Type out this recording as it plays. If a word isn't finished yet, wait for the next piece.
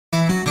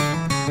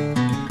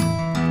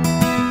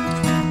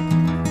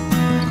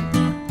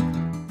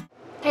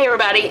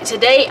everybody,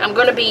 today I'm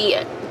going to be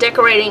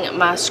decorating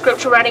my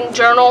scripture writing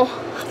journal.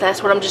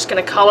 That's what I'm just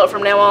going to call it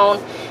from now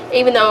on,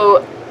 even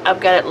though I've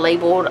got it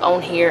labeled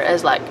on here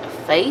as like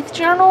faith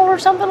journal or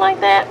something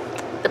like that,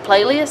 the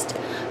playlist,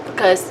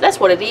 because that's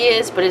what it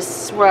is, but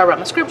it's where I write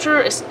my scripture.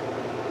 It's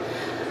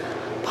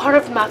part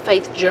of my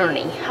faith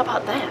journey. How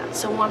about that?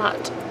 So why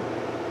not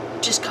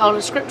just call it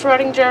a scripture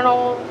writing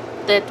journal?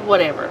 That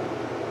whatever.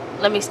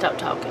 Let me stop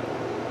talking.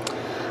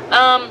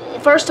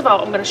 First of all,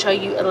 I'm going to show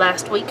you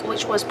last week,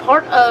 which was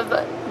part of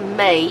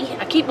May.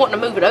 I keep wanting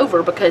to move it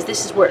over because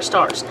this is where it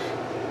starts.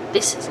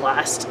 This is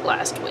last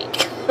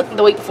week,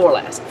 the week before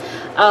last.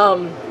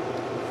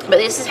 But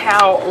this is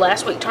how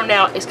last week turned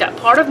out. It's got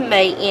part of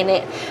May in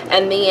it,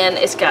 and then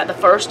it's got the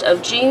 1st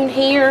of June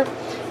here,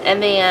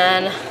 and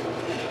then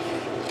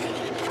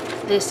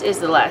this is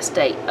the last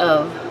date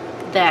of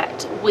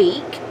that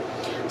week.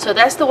 So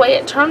that's the way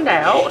it turned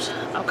out.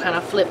 I'll kind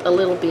of flip a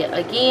little bit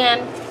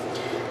again.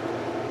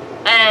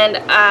 And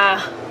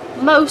I,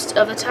 most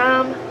of the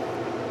time,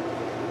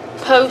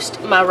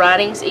 post my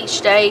writings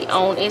each day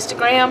on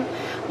Instagram.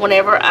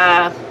 Whenever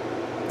I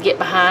get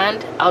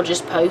behind, I'll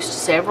just post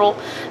several.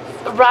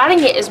 Writing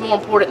it is more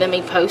important than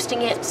me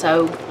posting it,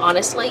 so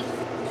honestly,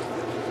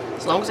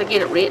 as long as I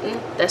get it written,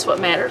 that's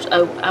what matters.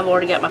 Oh, I've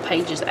already got my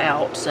pages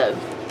out, so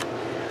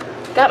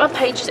got my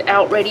pages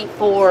out ready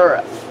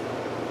for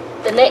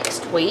the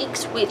next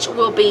week's, which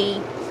will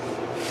be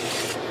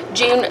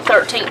June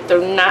 13th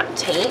through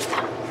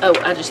 19th. Oh,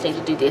 I just need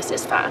to do this.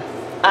 It's fine.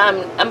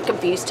 I'm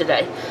confused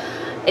today.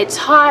 It's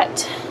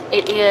hot.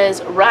 It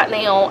is right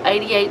now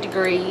 88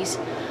 degrees,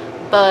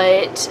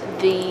 but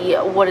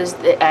what does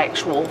the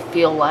actual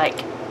feel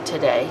like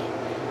today?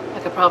 I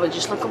could probably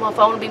just look on my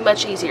phone and be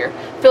much easier.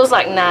 Feels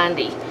like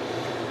 90,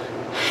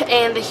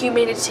 and the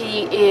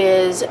humidity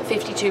is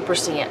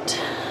 52%.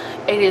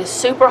 It is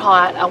super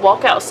hot. I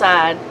walk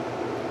outside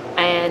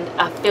and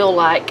I feel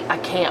like I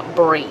can't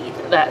breathe.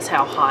 That's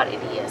how hot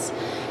it is.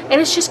 And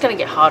it's just going to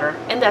get hotter,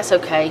 and that's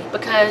okay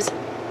because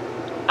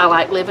I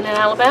like living in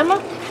Alabama,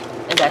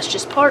 and that's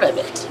just part of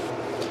it.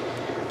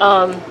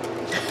 I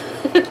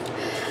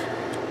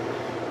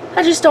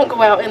just don't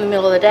go out in the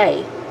middle of the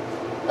day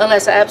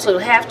unless I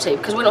absolutely have to,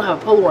 because we don't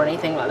have a pool or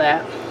anything like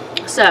that.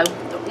 So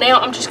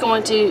now I'm just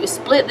going to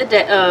split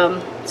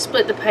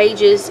the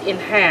pages in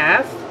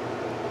half.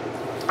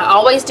 I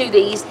always do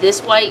these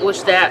this way,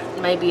 which that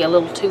may be a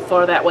little too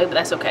far that way, but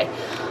that's okay.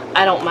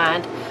 I don't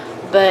mind.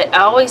 But I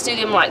always do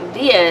them like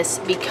this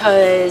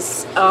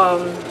because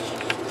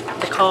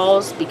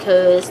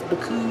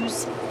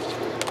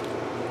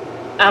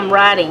I'm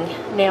writing.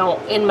 Now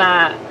in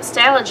my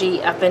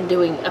Stalogy, I've been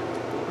doing a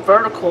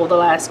vertical the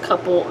last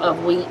couple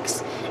of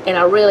weeks, and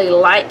I really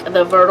like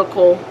the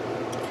vertical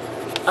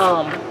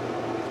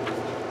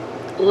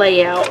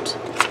layout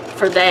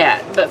for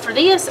that. But for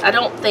this, I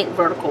don't think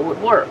vertical would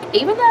work,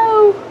 even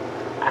though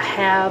I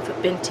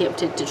have been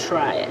tempted to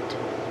try it.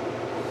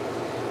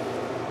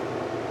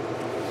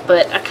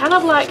 But I kind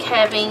of like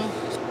having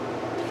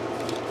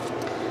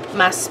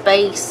my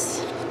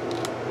space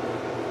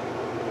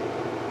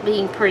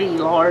being pretty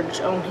large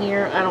on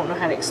here. I don't know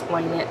how to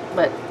explain it,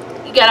 but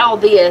you got all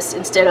this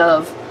instead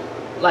of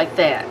like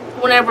that.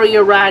 Whenever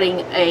you're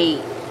writing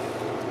a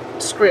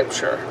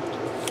scripture,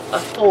 a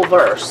full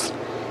verse,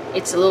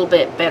 it's a little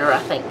bit better, I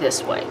think,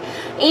 this way.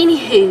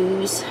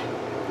 Anywho's,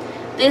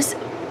 this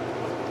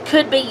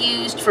could be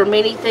used for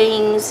many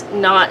things,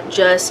 not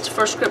just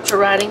for scripture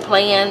writing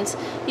plans.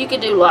 You can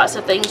do lots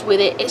of things with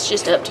it. It's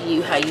just up to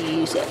you how you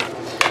use it.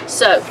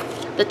 So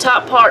the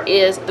top part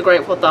is the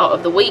grateful thought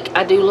of the week.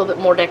 I do a little bit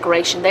more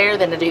decoration there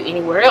than I do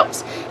anywhere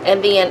else.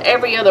 And then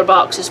every other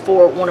box is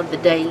for one of the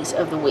days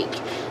of the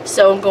week.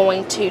 So I'm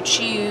going to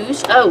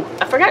choose, oh,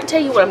 I forgot to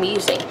tell you what I'm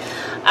using.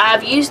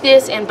 I've used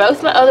this in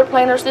both my other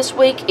planners this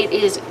week. It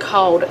is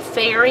called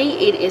Fairy.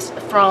 It is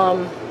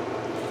from,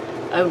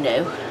 oh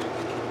no,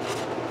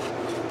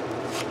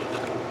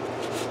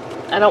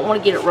 I don't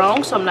want to get it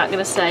wrong, so I'm not going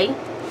to say,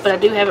 but I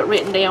do have it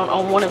written down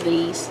on one of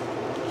these.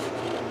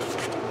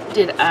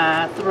 Did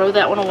I throw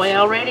that one away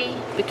already?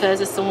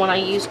 Because it's the one I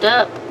used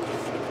up.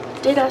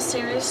 Did I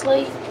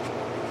seriously?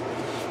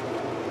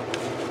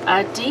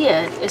 I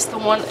did. It's the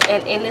one,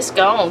 and it's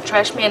gone.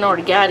 Trash man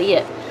already got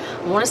it.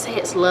 I want to say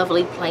it's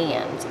Lovely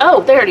Plans.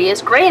 Oh, there it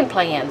is. Grand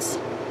Plans.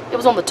 It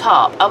was on the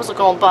top. I was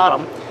looking on the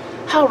bottom.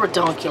 How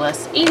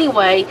redonkulous.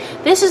 Anyway,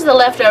 this is the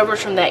leftovers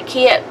from that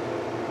kit.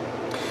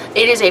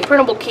 It is a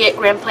printable kit.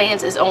 Grand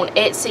Plans is on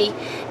Etsy,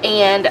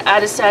 and I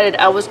decided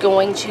I was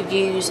going to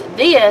use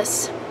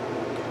this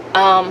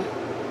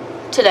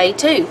today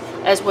too,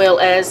 as well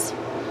as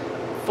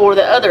for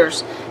the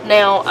others.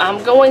 Now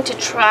I'm going to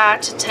try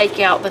to take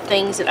out the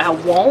things that I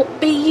won't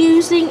be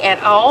using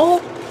at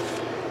all,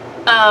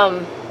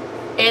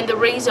 and the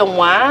reason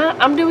why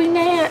I'm doing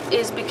that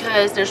is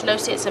because there's no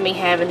sense in me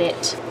having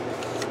it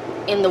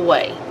in the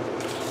way.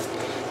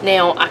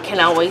 Now I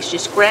can always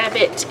just grab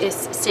it.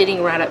 It's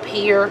sitting right up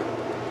here.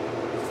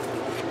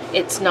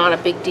 It's not a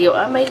big deal.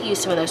 I may use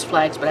some of those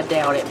flags, but I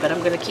doubt it. But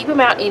I'm going to keep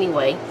them out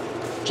anyway,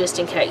 just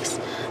in case.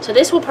 So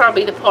this will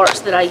probably be the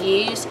parts that I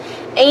use.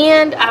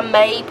 And I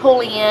may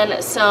pull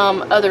in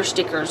some other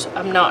stickers.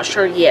 I'm not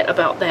sure yet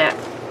about that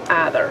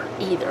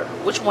either.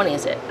 Which one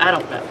is it? I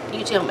don't know.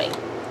 You tell me.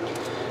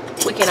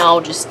 We can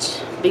all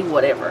just be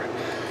whatever.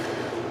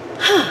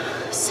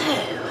 So,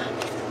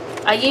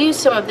 I used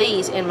some of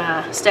these in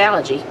my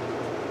Stalogy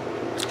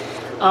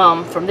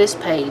from this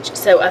page.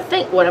 So I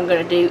think what I'm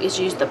going to do is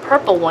use the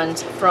purple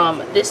ones from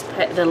this,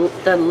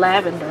 the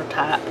lavender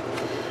type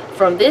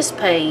from this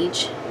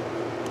page.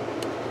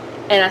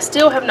 And I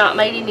still have not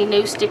made any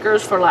new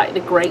stickers for like the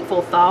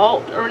Grateful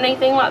Thought or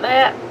anything like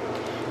that.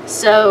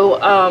 So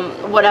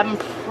what I'm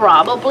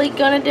probably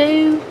going to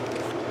do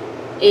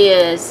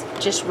is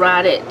just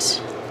write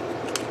it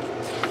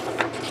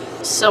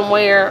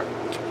somewhere.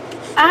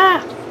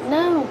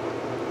 No.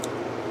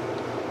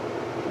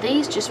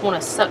 These just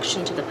want to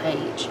suction to the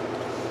page.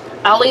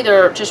 I'll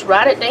either just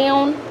write it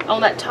down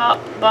on that top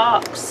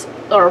box,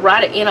 or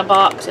write it in a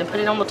box and put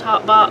it on the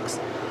top box,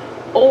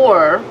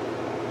 or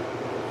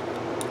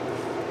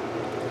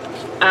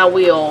I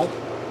will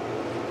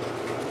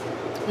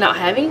not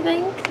have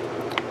anything.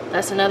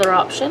 That's another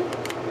option.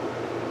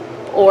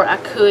 Or I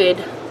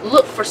could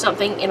look for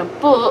something in a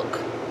book,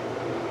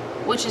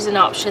 which is an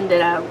option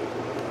that I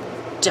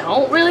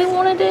don't really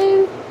want to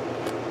do,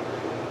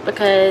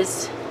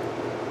 because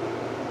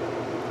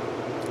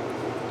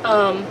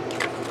I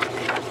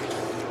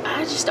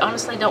just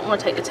honestly don't want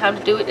to take the time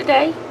to do it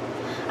today.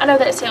 I know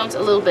that sounds a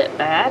little bit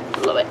bad.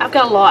 I've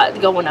got a lot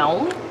going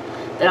on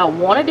that I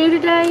want to do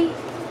today,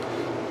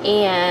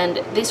 and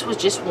this was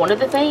just one of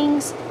the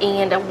things,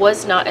 and I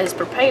was not as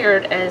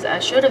prepared as I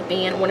should have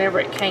been whenever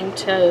it came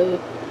to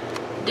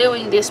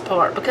doing this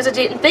part, because I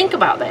didn't think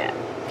about that.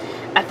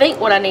 I think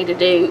what I need to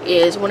do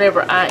is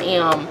whenever I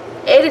am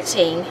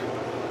editing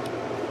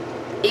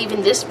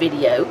even this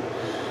video,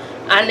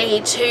 I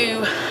need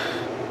to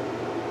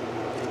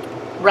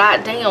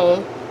write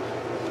down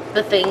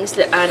the things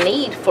that I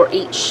need for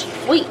each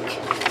week,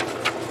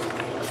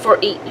 for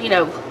each, you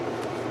know,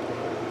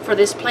 for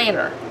this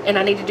planner. And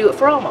I need to do it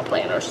for all my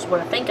planners. Is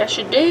what I think I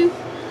should do.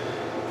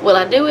 Will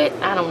I do it?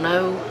 I don't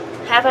know.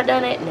 Have I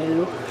done it?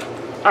 No.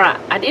 Alright,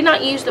 I did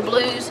not use the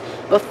blues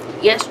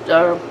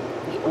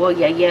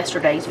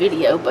yesterday's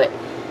video, but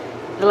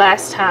the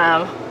last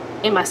time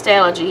in my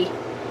Stalogy.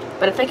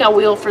 But I think I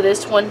will for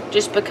this one,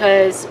 just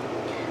because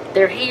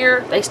they're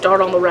here, they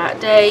start on the right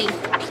day.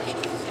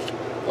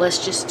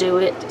 Let's just do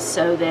it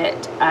so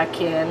that I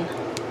can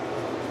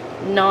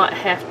not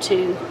have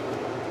to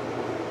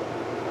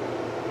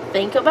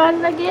think about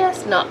it, I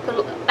guess.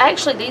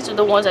 Actually, these are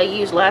the ones I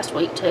used last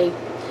week too.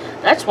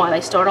 That's why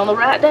they start on the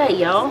right day,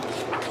 y'all.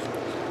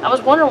 I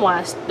was wondering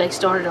why they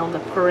started on the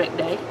correct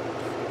day.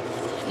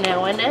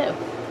 Now I know.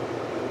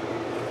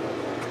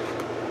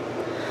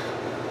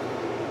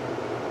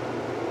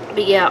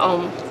 But yeah,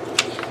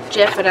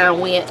 Jeff and I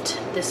went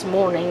this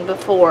morning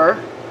before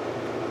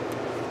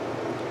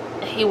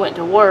he went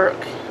to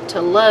work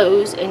to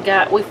Lowe's and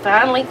we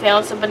finally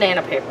found some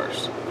banana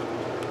peppers.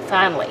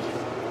 Finally.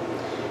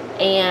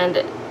 And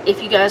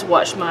if you guys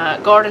watched my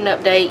garden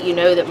update, you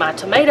know that my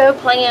tomato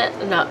plant,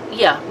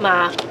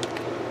 my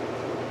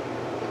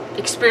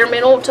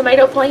experimental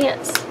tomato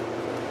plants,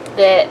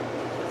 that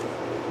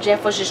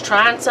Jeff was just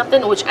trying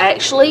something, which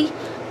actually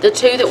the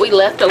two that we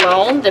left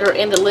alone that are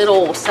in the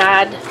little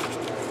side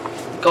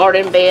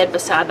garden bed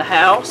beside the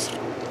house,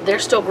 they're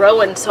still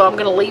growing, so I'm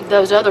going to leave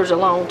those others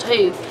alone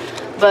too.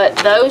 But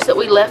those that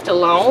we left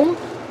alone,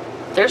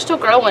 they're still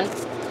growing,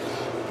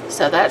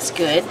 so that's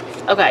good.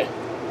 Okay,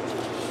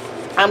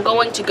 I'm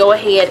going to go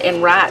ahead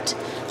and write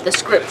the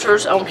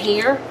scriptures on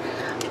here.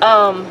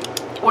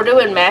 We're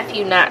doing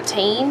Matthew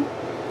 19,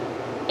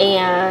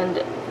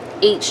 and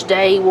each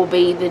day will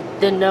be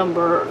the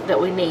number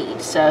that we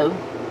need, so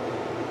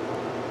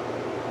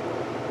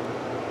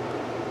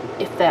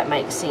if that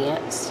makes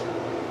sense.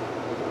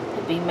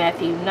 It'd be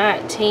Matthew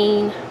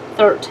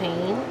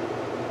 19:13.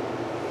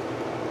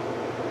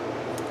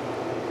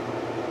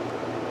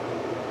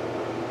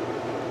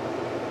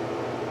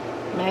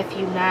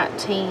 Matthew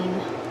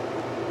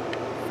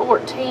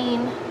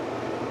 19:14,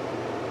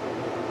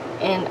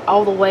 and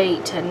all the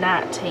way to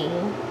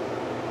 19.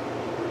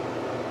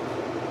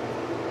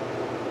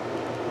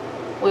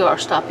 We are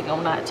stopping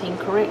on 19,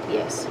 correct?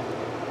 Yes.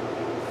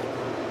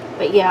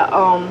 But yeah,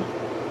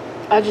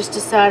 I just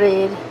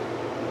decided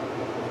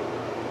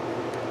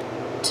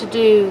to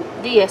do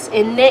this,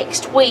 and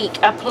next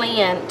week I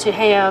plan to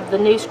have the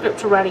new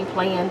scripture writing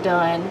plan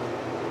done.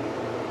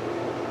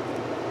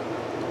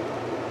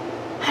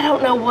 I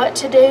don't know what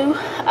to do.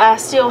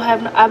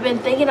 I've been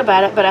thinking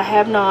about it, but I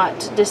have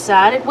not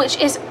decided, which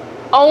is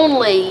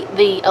only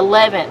the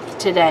 11th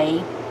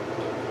today.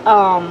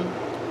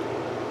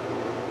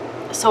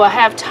 So I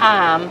have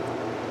time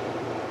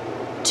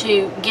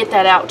to get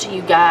that out to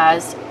you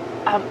guys.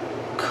 I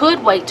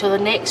could wait till the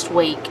next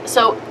week.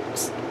 So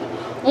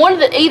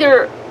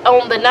either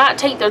on the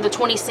 19th or the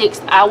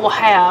 26th, I will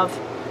have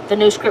the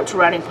new scripture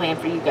writing plan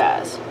for you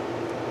guys.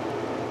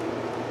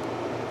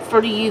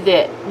 For you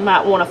that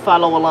might want to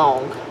follow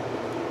along.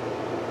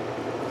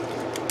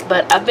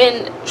 But I've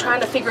been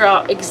trying to figure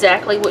out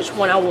exactly which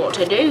one I want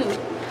to do,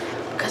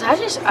 because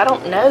I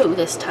don't know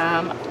this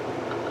time.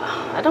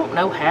 I don't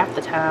know half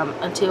the time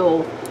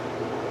until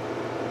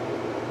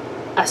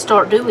I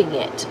start doing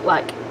it.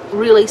 Like,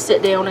 really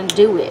sit down and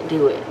do it.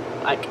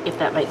 Like, if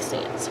that makes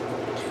sense.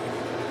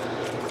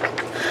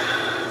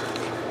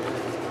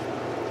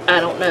 I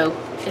don't know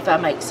if I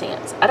make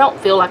sense. I don't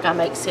feel like I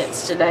make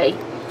sense today.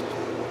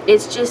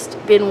 It's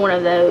just been one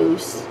of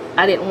those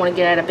I didn't want to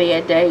get out of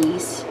bed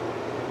days.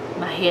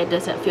 My head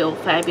doesn't feel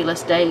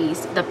fabulous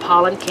days. The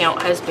pollen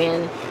count has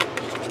been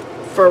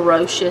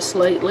ferocious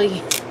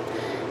lately.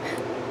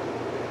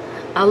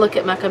 I look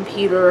at my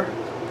computer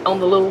on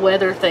the little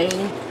weather thing,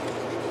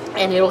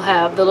 and it'll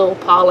have the little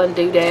pollen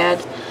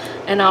doodad,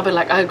 and I'll be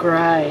like, oh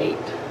great,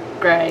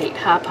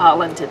 high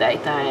pollen today,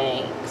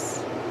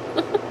 thanks.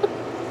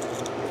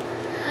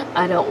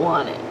 I don't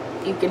want it.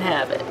 You can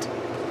have it.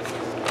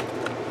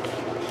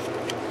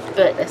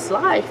 But it's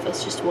life.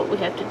 It's just what we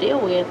have to deal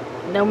with,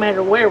 no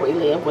matter where we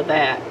live with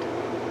that.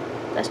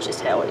 That's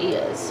just how it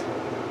is.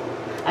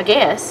 I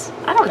guess.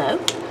 I don't know.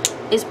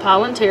 Is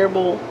pollen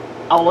terrible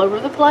all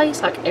over the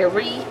place? Like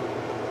every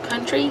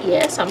country?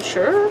 Yes, I'm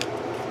sure.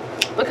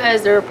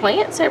 Because there are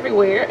plants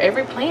everywhere.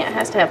 Every plant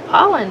has to have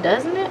pollen,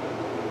 doesn't it?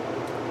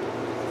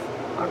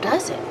 Or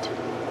does it?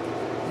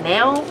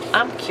 Now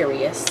I'm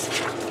curious.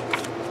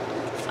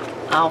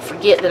 I'll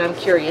forget that I'm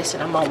curious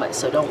in a moment,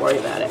 so don't worry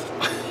about it.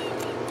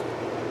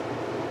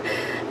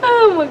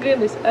 Oh my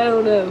goodness, I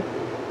don't know.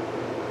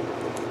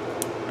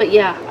 But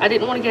yeah, I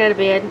didn't want to get out of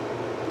bed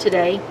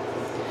today.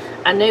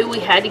 I knew we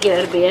had to get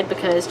out of bed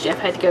because Jeff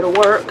had to go to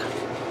work.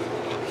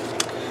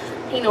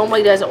 He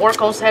normally doesn't work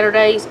on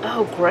Saturdays.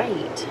 Oh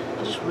great,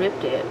 I just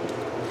ripped it.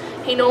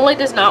 He normally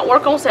does not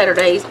work on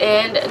Saturdays,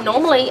 and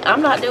normally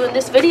I'm not doing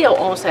this video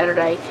on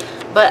Saturday,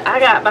 but I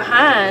got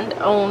behind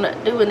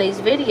on doing these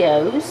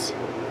videos.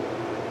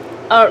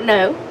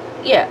 No,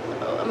 yeah,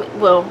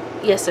 well,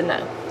 yes and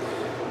no.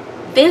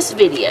 This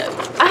video,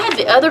 I had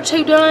the other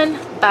two done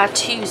by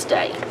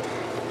Tuesday.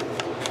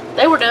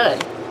 They were done.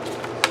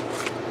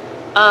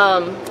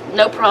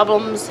 No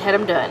problems, had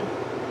them done.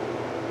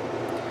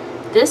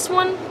 This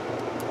one,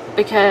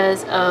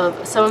 because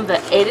of some of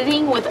the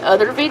editing with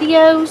other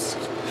videos,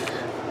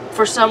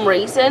 for some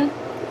reason,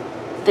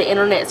 the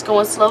internet's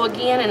going slow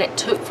again, and it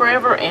took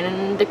forever,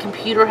 and the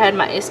computer had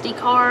my SD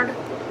card.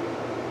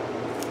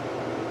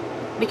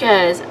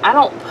 Because I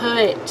don't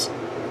put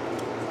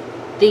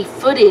the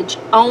footage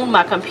on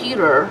my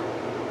computer,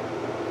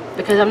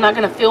 because I'm not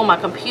going to fill my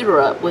computer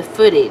up with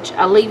footage.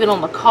 I leave it on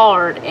the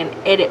card and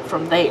edit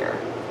from there.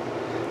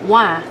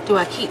 Why do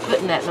I keep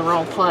putting that in the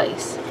wrong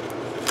place?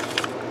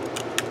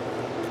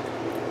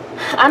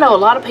 I know a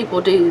lot of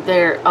people do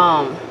their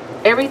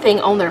everything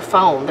on their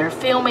phone. They're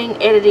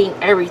filming, editing,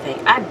 everything.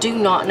 I do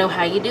not know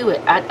how you do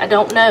it. I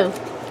don't know.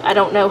 I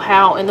don't know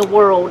how in the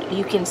world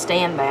you can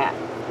stand that.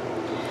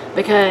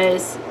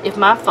 Because if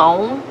my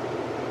phone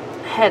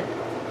had,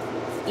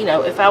 you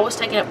know, if I was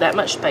taking up that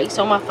much space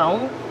on my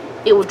phone,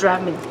 it would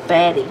drive me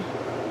batty.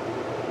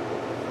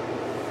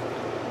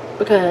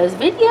 Because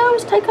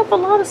videos take up a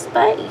lot of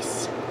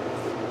space.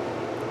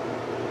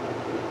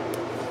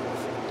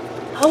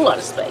 A whole lot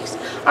of space.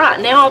 Alright,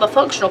 now all the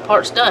functional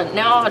part's done.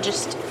 Now I'll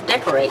just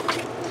decorate.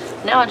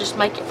 Now I'll just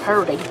make it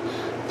pretty.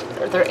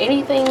 Are there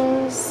any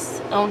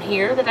things on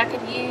here that I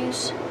could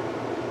use?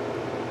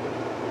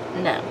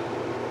 No.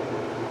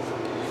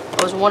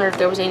 I was wondering if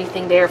there was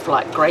anything there for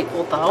like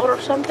grateful thought or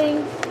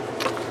something.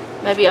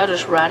 Maybe I'll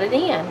just write it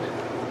in.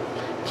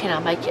 Can I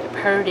make it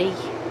pretty?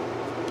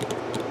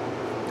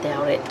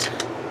 Doubt it.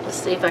 Let's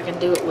see if I can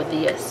do it with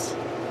this.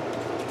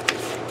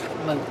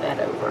 Move that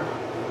over.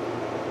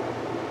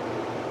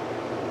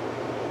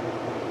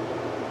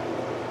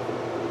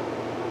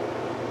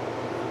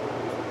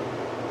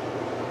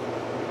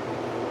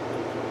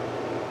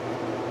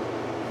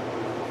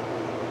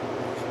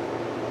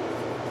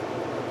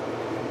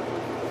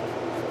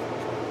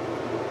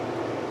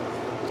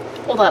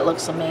 Well, that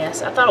looks a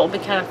mess. I thought it would be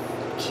kind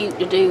of cute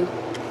to do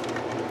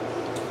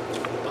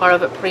part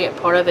of it print,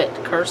 part of it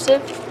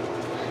cursive.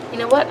 You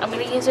know what? I'm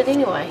going to use it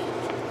anyway.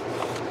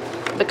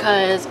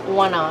 Because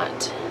why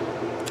not?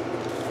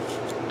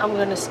 I'm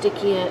going to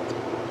stick it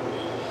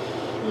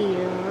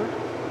here.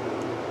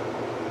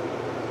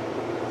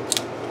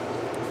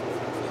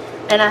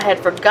 And I had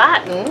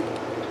forgotten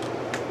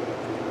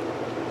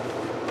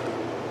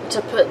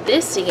to put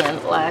this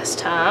in last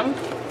time.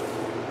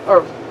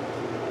 Or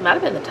might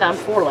have been the time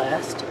before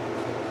last.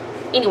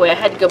 Anyway, I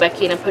had to go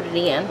back in and put it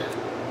in.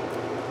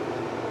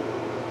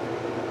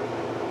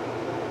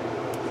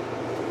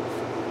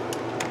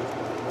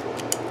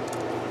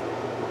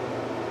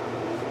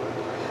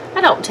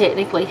 I don't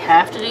technically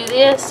have to do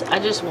this. I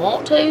just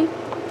want to.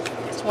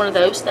 It's one of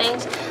those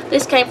things.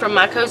 This came from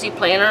my cozy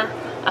planner.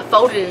 I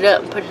folded it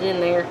up and put it in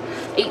there.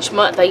 Each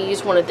month I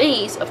use one of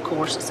these. Of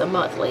course, it's a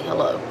monthly.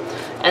 Hello.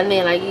 And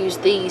then I use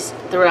these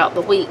throughout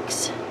the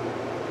weeks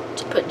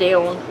to put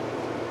down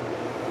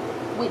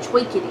which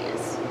week it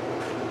is.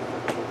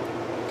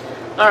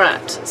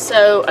 Alright,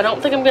 so I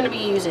don't think I'm going to be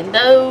using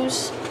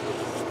those.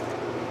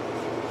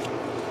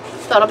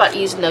 thought about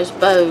using those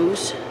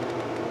bows.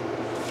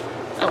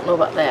 I don't know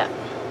about that.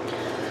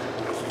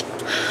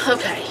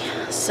 Okay,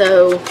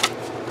 so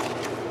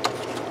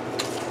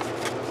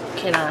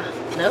can I?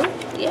 No?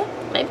 Yeah,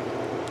 maybe.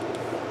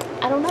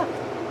 I don't know.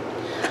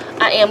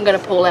 I am going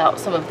to pull out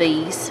some of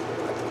these.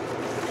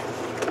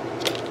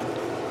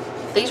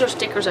 These are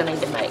stickers I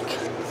need to make.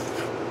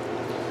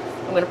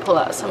 I'm going to pull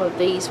out some of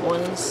these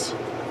ones.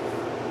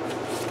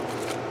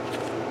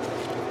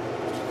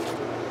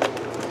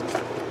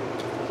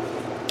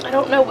 I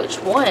don't know which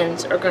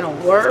ones are going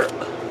to work.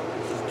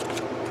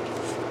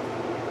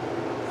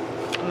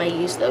 I may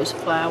use those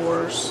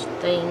flowers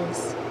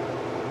things.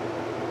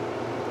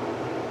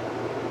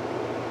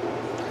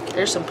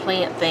 There's some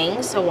plant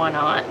things, so why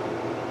not?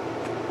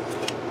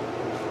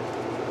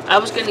 I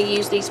was going to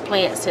use these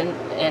plants and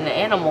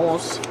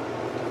animals.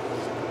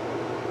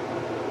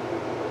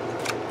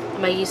 I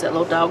may use that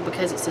little dog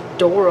because it's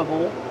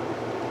adorable.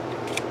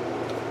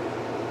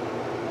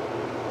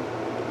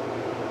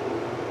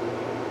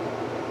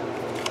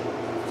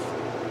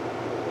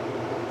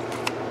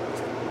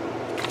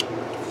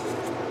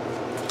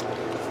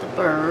 The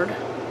bird.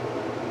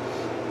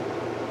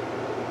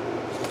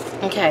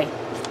 Okay.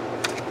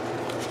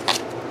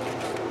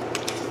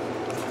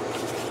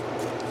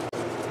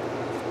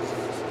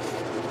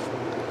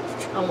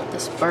 I want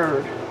this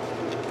bird.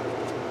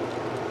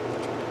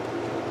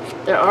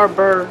 There are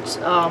birds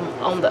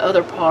on the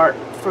other part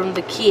from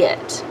the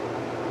kit.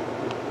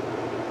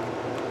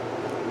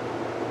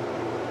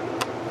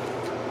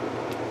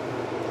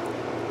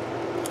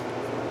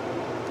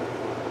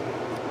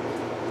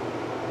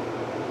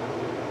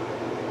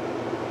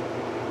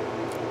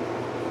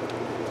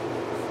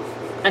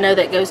 I know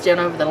that goes down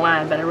over the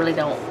line, but I really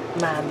don't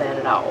mind that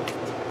at all.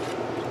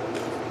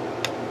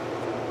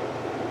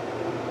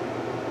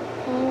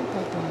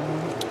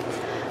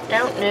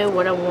 Don't know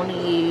what I want to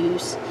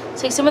use.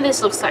 See, some of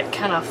this looks like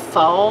kind of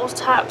fall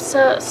type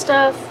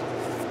stuff.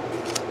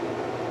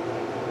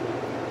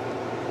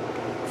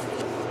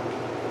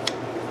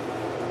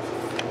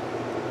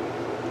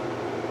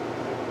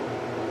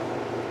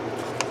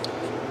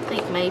 I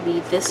think maybe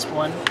this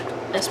one,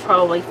 that's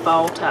probably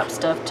fall type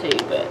stuff too,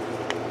 but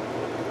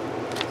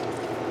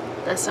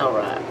that's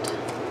alright.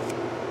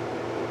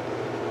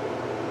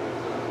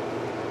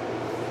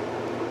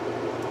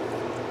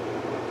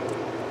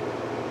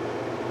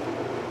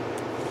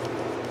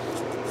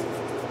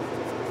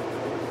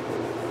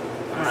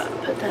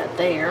 Put that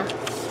there.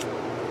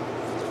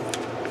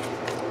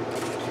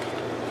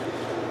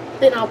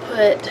 Then I'll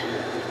put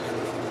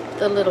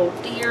the little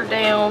deer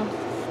down.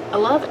 I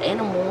love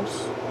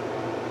animals.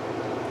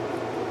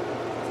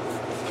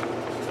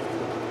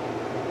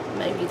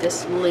 Maybe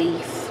this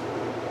leaf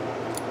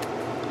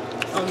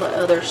on the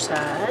other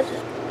side.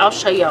 I'll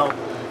show y'all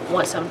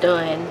once I'm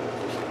done.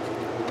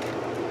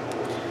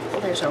 Oh,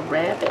 there's a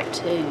rabbit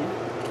too.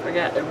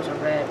 Forgot there was a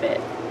rabbit.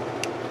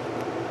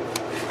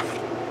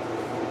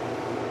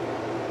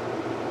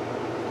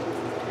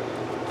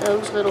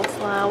 Those little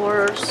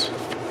flowers.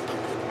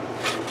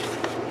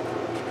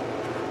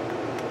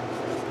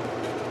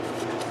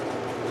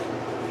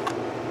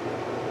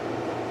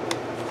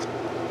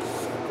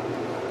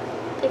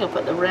 I think I'll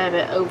put the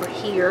rabbit over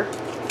here,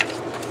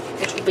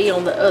 which will be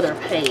on the other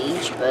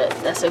page, but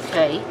that's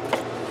okay.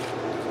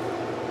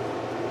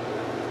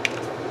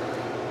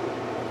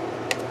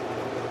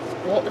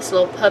 I want this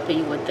little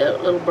puppy with the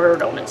little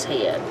bird on its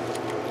head.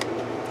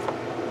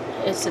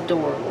 It's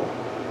adorable.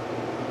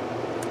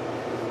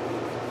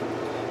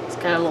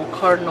 Got a little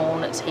cardinal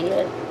on its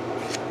head.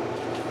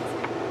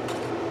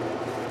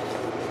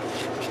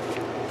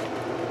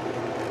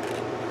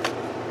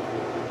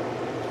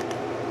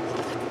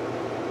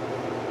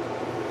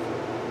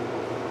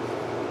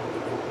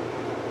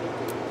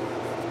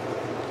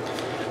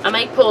 I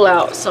may pull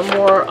out some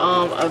more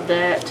of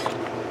that,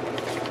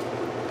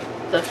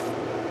 the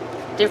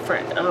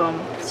different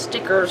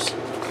stickers,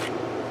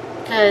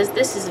 because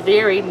this is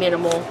very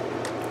minimal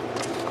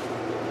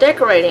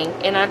decorating,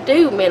 and I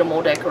do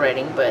minimal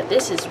decorating, but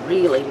this is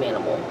really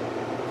minimal,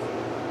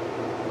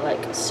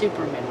 like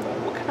super minimal.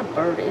 What kind of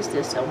bird is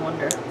this, I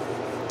wonder?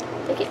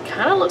 I think it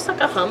kind of looks like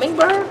a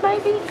hummingbird,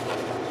 maybe.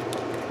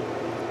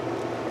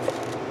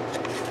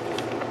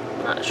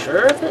 I'm not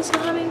sure if it's a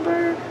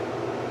hummingbird.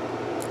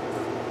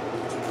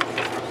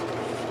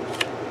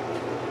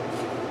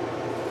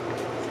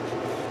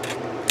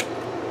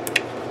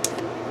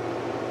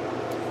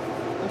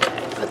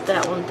 Okay, put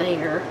that one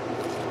there.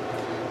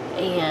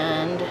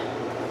 And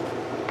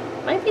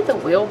maybe the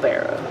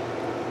wheelbarrow.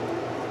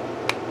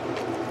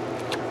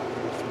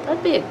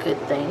 That'd be a good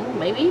thing,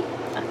 maybe,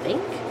 I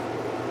think.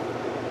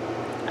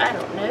 I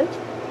don't know.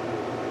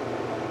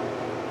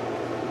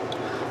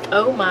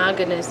 Oh my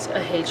goodness,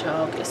 a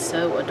hedgehog is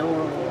so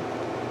adorable.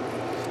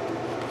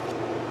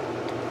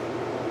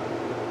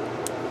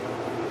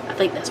 I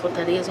think that's what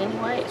that is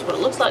anyway. It's what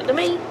it looks like to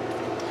me.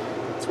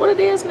 It's what it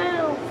is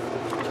now.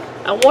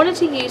 I wanted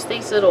to use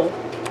these little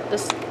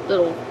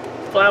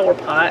flower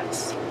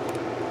pots.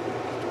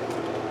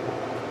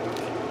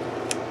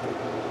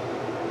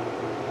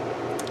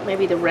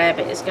 maybe the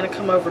rabbit is going to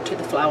come over to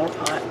the flower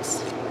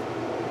pots.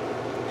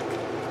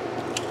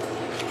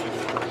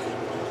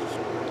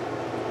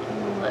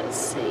 Let's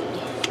see.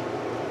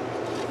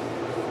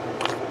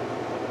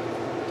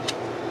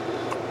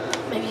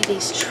 Maybe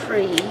these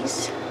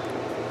trees,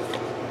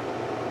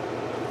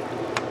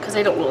 because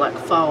they don't look like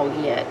fall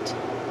yet.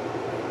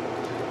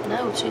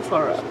 No, too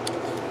far up.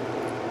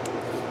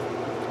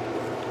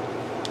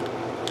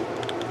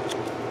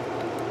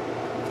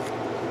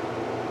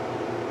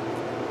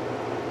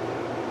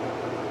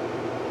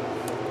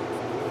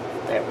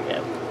 There we go.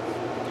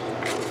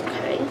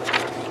 Okay.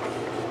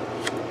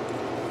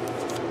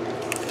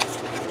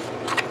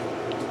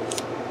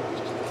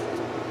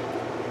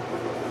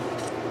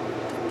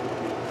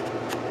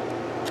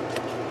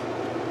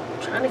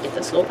 Trying to get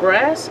this little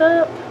grass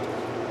up.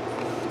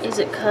 Is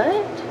it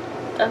cut?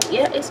 Oh,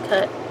 yeah, it's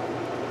cut.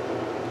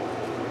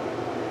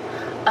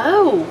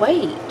 Oh,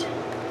 wait.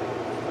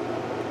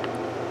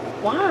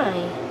 Why?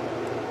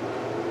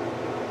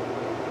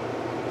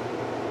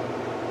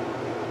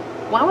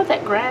 Why would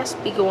that grass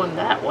be going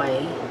that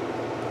way?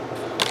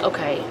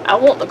 Okay, I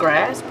want the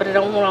grass, but I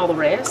don't want all the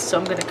rest, so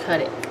I'm going to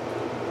cut it.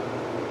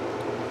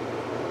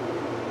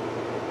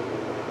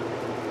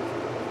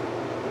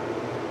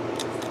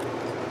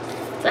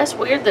 That's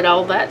weird that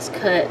all that's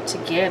cut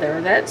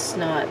together. That's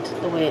not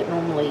the way it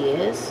normally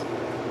is.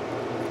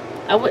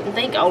 I wouldn't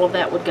think all of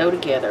that would go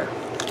together.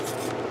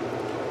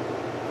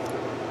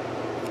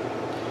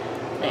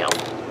 Now,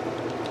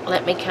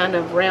 let me kind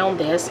of round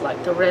this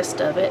like the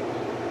rest of it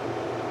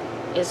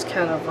is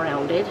kind of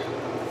rounded.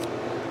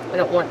 We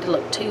don't want it to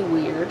look too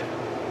weird.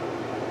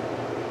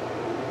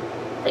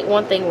 I think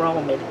one thing wrong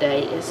with me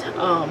today is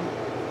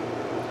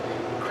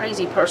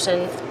crazy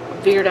person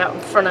veered out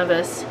in front of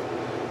us.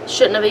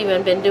 Shouldn't have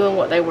even been doing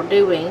what they were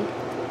doing.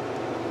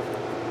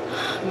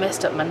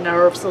 Messed up my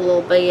nerves a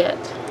little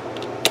bit.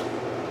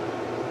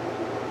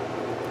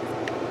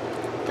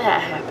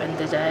 That happened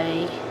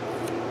today.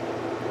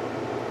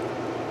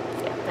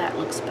 Yeah, that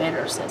looks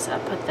better since I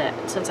put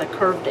that, since I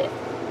curved it.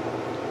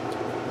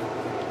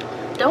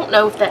 Don't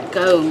know if that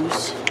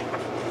goes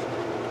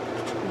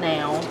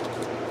now.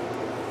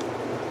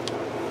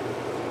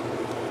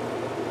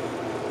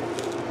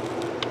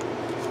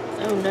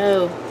 Oh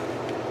no.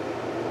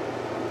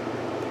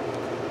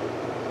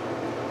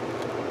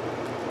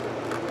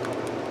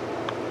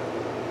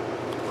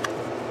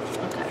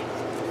 Okay.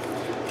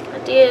 I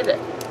did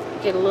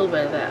get a little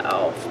bit of that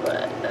off,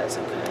 but that's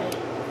okay.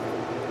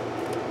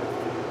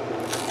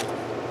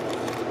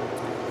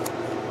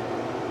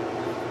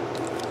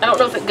 I don't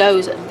know if it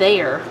goes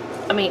there.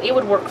 I mean, it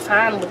would work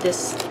fine with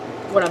this,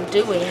 what I'm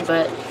doing,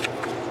 but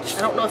I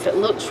don't know if it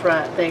looks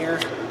right there.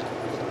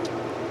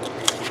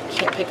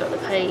 Can't pick up the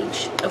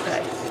page.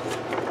 Okay.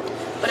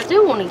 But I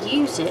do want to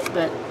use it,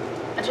 but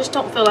I just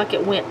don't feel like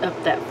it went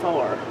up that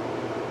far.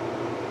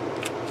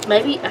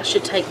 Maybe I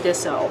should take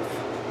this off.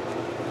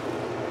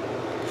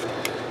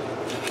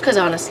 Because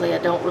honestly, I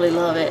don't really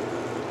love it.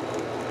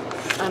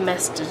 I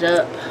messed it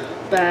up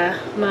by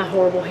my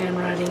horrible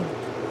handwriting.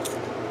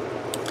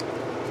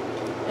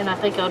 And I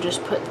think I'll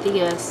just put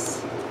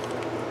this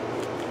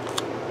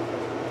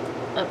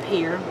up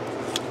here.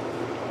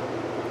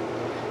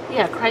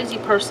 Yeah, crazy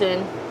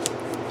person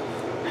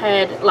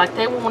had, like,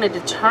 they wanted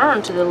to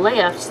turn to the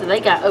left, so they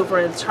got over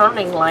in the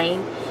turning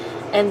lane.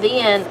 And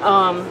then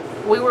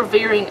we were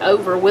veering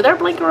over with our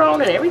blinker on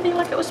and everything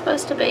like it was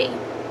supposed to be.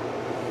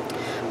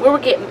 We were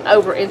getting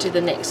over into the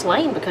next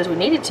lane because we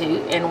needed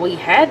to, and we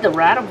had the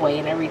right of way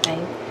and everything.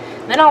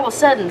 And then all of a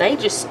sudden, they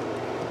just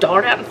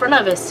dart out in front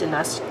of us, and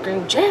I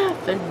screamed,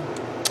 "Jeff!" And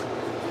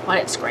well, I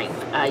didn't scream.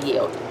 I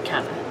yelled,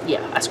 kind of.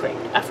 Yeah, I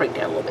screamed. I freaked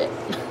out a little bit.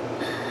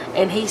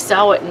 And he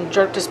saw it and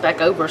jerked us back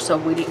over so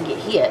we didn't get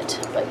hit.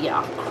 But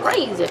yeah,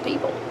 crazy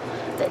people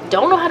that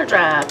don't know how to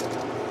drive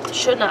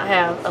should not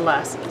have a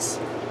license.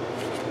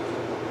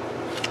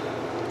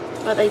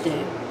 But they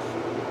do.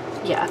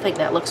 Yeah, I think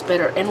that looks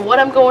better. And what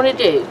I'm going to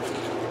do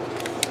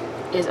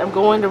is I'm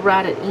going to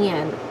write it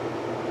in.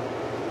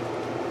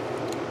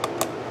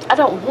 I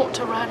don't want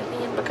to write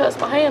it in because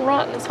my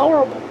handwriting is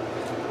horrible.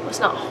 Well, it's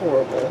not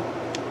horrible.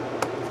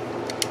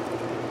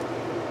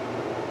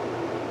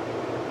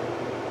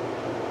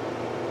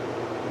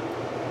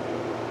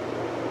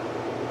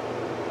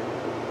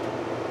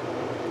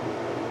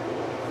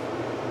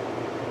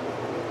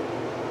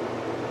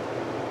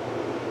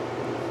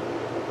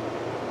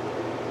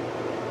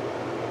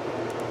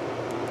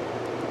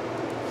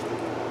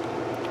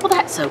 Well,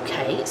 that's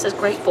okay. It says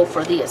grateful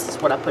for this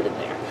is what I put in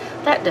there.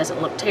 That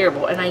doesn't look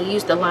terrible, and I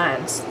used the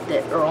lines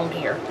that are on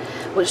here,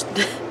 which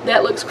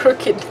that looks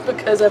crooked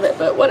because of it,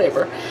 but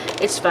whatever.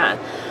 It's fine.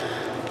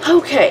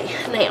 Okay,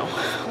 now,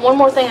 one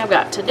more thing I've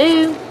got to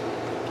do,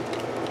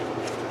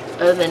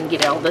 other than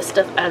get all this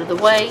stuff out of the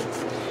way,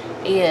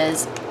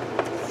 is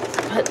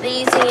put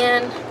these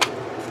in.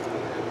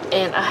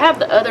 And I have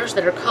the others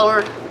that are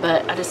colored,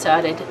 but I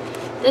decided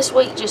this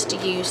week just to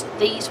use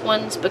these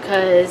ones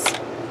because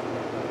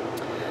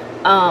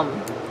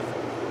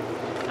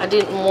I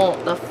didn't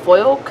want the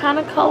foil kind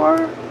of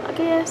color, I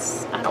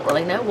guess. I don't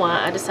really know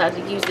why I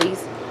decided to use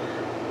these,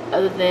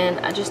 other than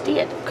I just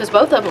did, because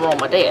both of them are on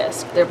my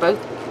desk. They're both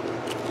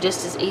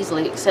just as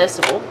easily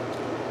accessible.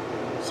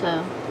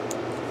 So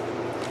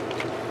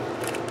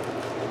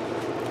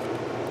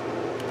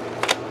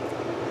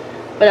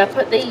but I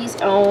put these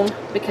on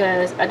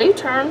because I do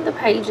turn the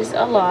pages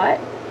a lot,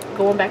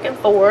 going back and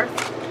forth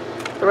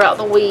throughout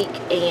the week,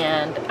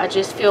 and I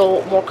just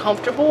feel more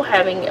comfortable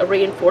having a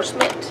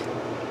reinforcement.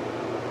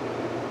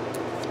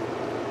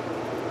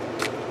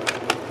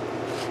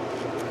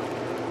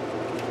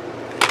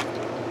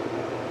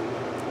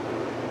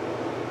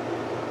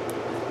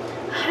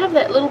 I have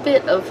that little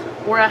bit of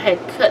where I had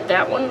cut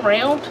that one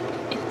round.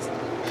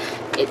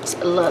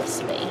 It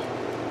loves me.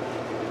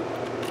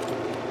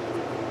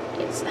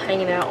 It's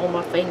hanging out on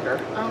my finger.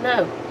 Oh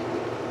no.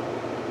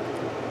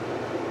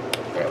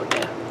 There we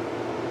go.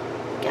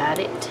 Got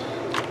it.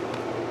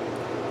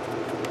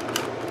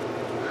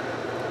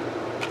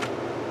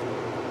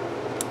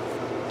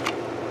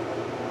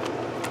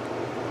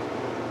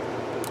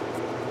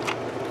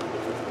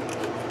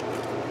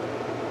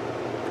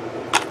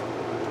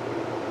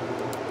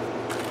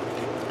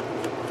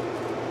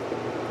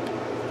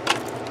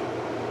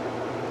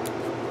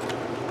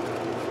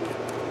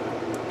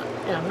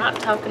 And I'm not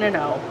talking at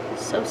all.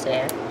 It's so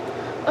sad.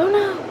 Oh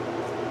no.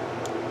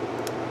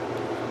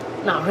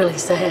 Not really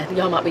sad.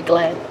 Y'all might be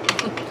glad.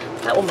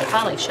 That woman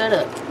finally shut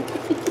up.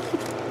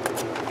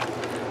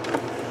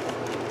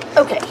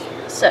 Okay,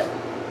 so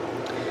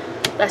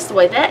that's the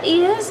way that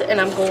is,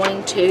 and I'm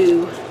going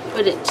to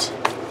put it,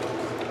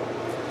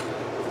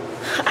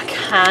 I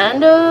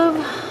kind of,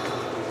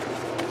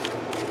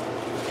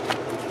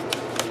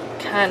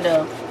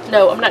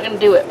 no, I'm not going to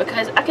do it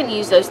because I can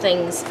use those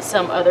things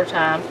some other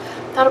time.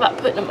 I thought about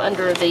putting them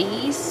under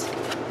these.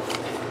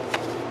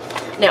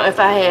 Now, if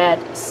I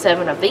had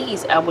 7 of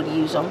these, I would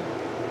use them,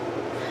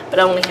 but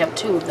I only have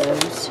 2 of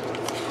those.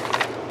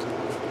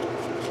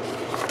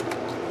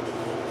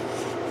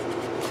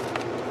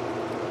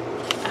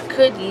 I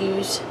could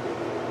use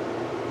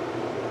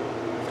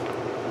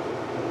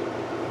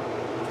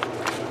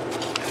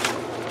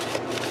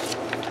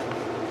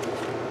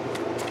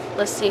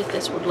let's see if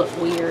this would look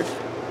weird.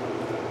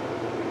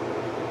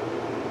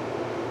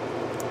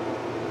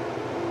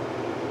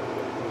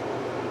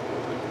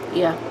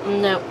 Yeah,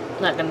 no,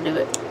 not gonna do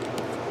it.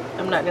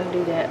 I'm not gonna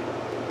do that.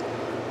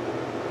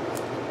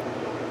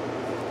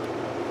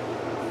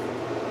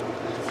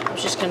 I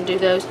was just gonna do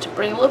those to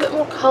bring a little bit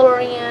more color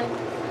in.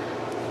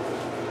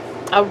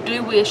 I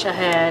do wish I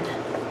had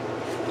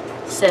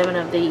 7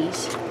 of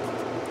these,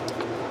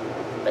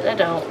 but I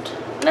don't.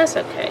 And that's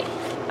okay.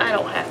 I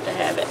don't have to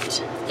have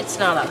it. It's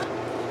not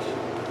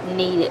a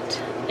need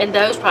it. And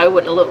those probably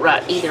wouldn't look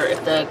right either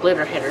if the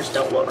glitter headers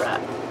don't look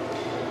right.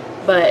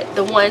 But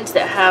the ones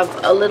that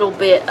have a little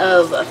bit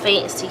of a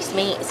fancy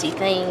smancy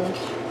thing,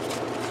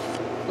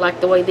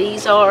 like the way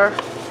these are,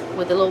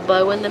 with a little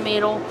bow in the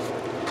middle,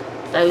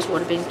 those would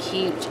have been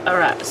cute.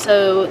 Alright,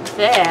 so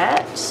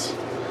that,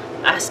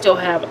 I still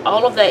have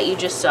all of that you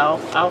just saw.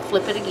 I'll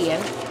flip it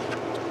again.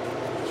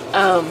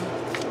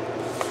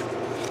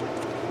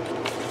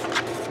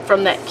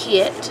 From that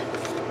kit,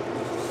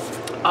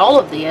 all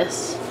of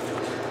this,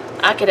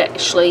 I could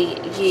actually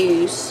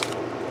use.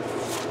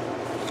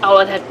 All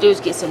I'd have to do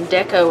is get some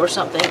deco or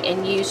something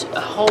and use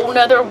a whole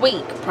nother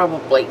week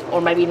probably,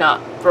 or maybe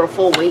not for a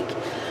full week.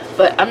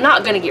 But I'm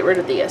not going to get rid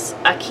of this.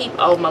 I keep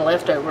all my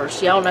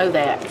leftovers. Y'all know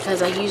that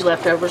because I use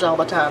leftovers all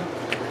the time.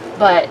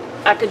 But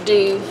I could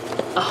do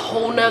a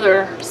whole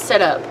nother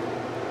setup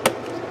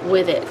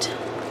with it.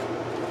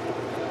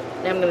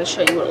 Now I'm going to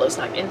show you what it looks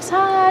like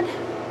inside.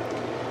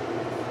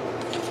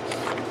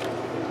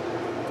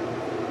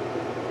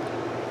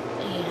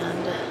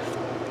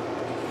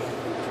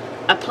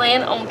 I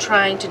plan on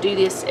trying to do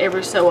this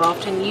every so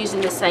often, using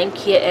the same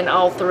kit in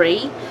all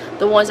 3.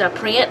 The ones I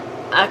print,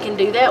 I can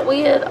do that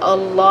with. A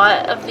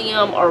lot of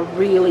them are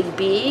really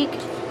big.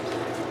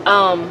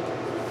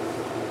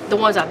 The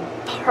ones I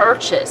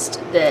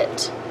purchased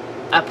that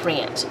I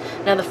print.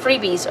 Now the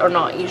freebies are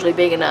not usually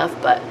big enough,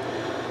 but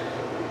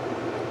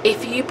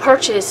if you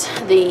purchase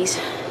these,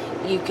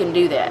 you can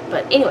do that.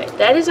 But anyway,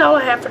 that is all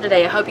I have for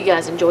today. I hope you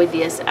guys enjoyed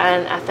this,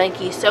 and I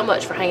thank you so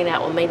much for hanging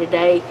out with me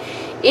today.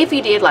 If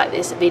you did like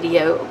this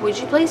video, would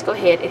you please go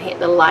ahead and hit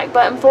the like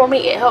button for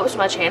me? It helps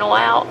my channel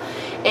out.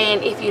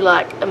 And if you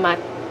like my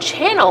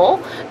channel,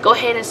 go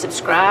ahead and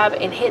subscribe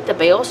and hit the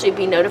bell so you'll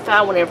be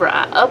notified whenever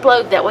I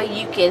upload. That way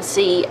you can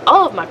see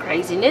all of my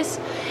craziness.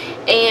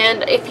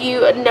 And if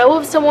you know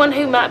of someone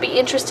who might be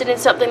interested in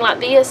something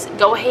like this,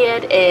 go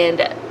ahead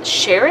and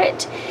share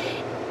it.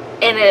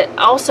 And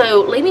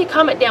also, leave me a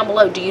comment down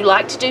below. Do you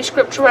like to do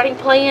scripture writing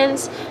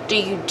plans? Do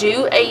you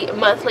do a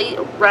monthly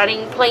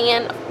writing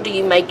plan? Do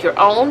you make your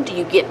own? Do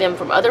you get them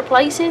from other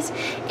places?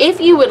 If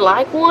you would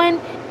like one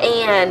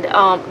and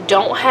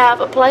don't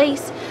have a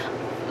place,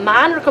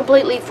 mine are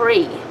completely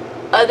free.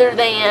 Other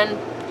than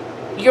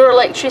your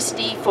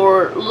electricity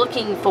for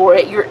looking for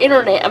it, your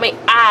internet. I mean,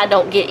 I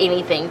don't get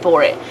anything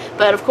for it.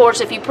 But of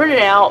course, if you print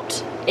it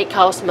out, it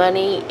costs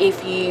money.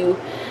 If you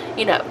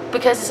you know,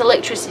 because it's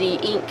electricity,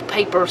 ink,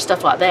 paper,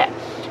 stuff like that.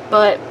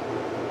 But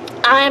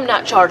I am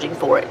not charging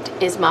for it,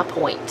 is my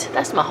point.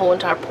 That's my whole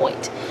entire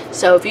point.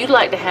 So if you'd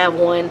like to have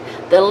one,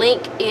 the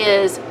link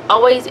is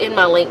always in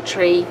my link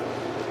tree.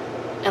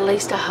 At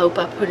least I hope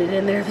I put it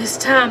in there this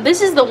time.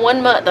 This is the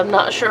 1 month I'm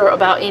not sure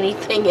about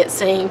anything, it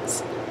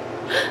seems.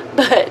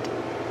 But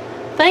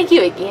thank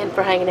you again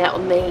for hanging out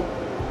with me.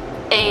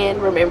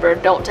 And remember,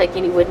 don't take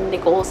any wooden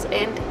nickels,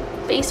 and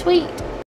be sweet.